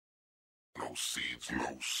no seeds,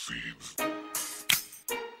 no seeds. No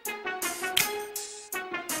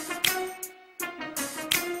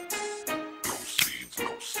seeds, no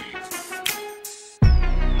seeds.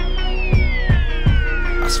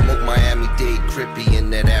 I smoke Miami-Dade CRIPPY in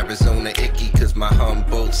that Arizona ICKY, cause my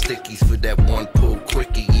HUMBOLT stickies for that one pull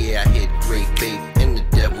quickie. Yeah, I hit GRAPE in the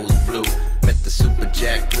devil's blue. Met the Super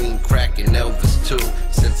Jack, green crack, and ELVIS too.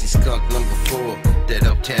 SENSI SKUNK #4, that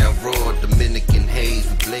uptown raw, Dominican haze.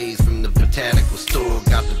 We blaze from the botanical store.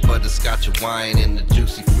 Got the butterscotch Hawaiian and the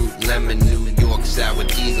juicy fruit lemon. New York sour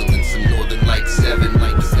diesel and some Northern Light 7,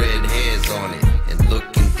 like the red hairs on it. And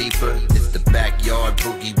looking deeper, it's the backyard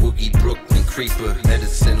boogie woogie Brooklyn creeper.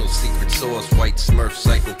 Medicinal secret sauce, white SMURF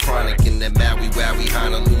cycle chronic. In that MAUI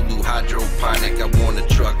Honolulu hydroponic. I want a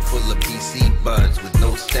truck full of BC buds with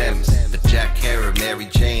no stems. The Jack Harrah, Mary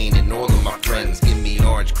Jane, and all of my friends. Give me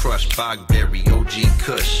orange crush, BOGBERRY, OG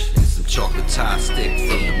Kush, and some chocolate tie stick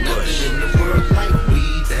from the bush. Nothing in the world like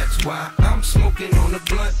weed, that's why I'm smoking on a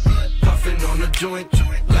blunt, puffing on a joint,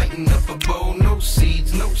 lighting up a bowl. No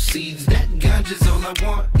seeds, no seeds. That ganja's all I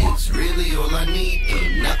want. It's really all I need.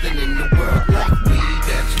 Ain't nothing in the world like weed.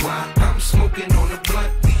 That's why I'm smoking on a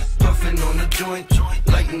blunt, puffing on a joint,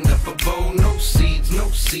 lighting up a bowl. No seeds, no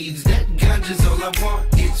seeds. That ganja's all I want.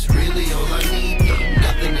 It's really all I need. Ain't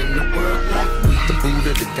nothing in the world like weed. The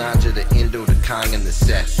Buddha, the ganja, the Indo, the Kong, and the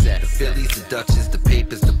Cess. The Phillies, the Dutchess, the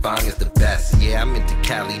Papers, the Bong is the best. Yeah, I'm into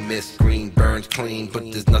Cali Mist, green burns clean, but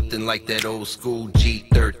there's nothing like that old school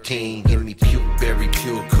G13. Give me puke berry,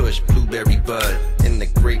 pure kush, blueberry bud, and the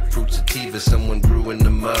grapefruit sativa someone grew in the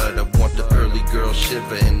mud. I want the early girl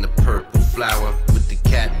shiver in the purple flower with the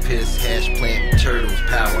cat piss, hash plant, and turtles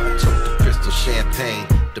power. I took the crystal champagne,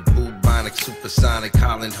 the bubonic, supersonic,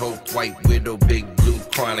 Holland Hope, White Widow, Big Blue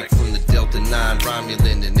Chronic from the Delta 9,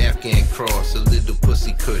 Romulan and Afghan cross. A little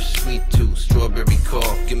pussy kush, sweet tooth, strawberry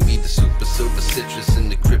cough. Give me the super silver citrus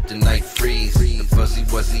and the kryptonite freeze. The fuzzy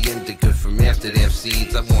wuzzy indica from Amsterdam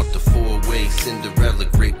seeds. I want the four-way Cinderella,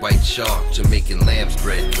 great white shark, Jamaican lamb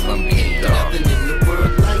spread, Colombian dog. Nothing in the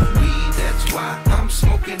world like weed. That's why I'm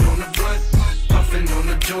smoking on a blunt, puffing on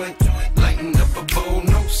a joint, lighting up a bowl.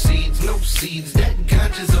 No seeds, no seeds. That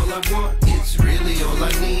ganja's all I want. It's really all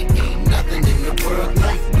I need. Ain't nothing in the world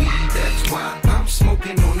like weed. That's why I'm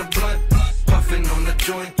smoking on a blunt, puffing on a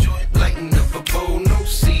joint, lighting up a bowl. No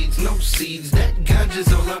seeds, no seeds. That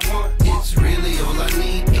ganja's all I want. It's really all I need.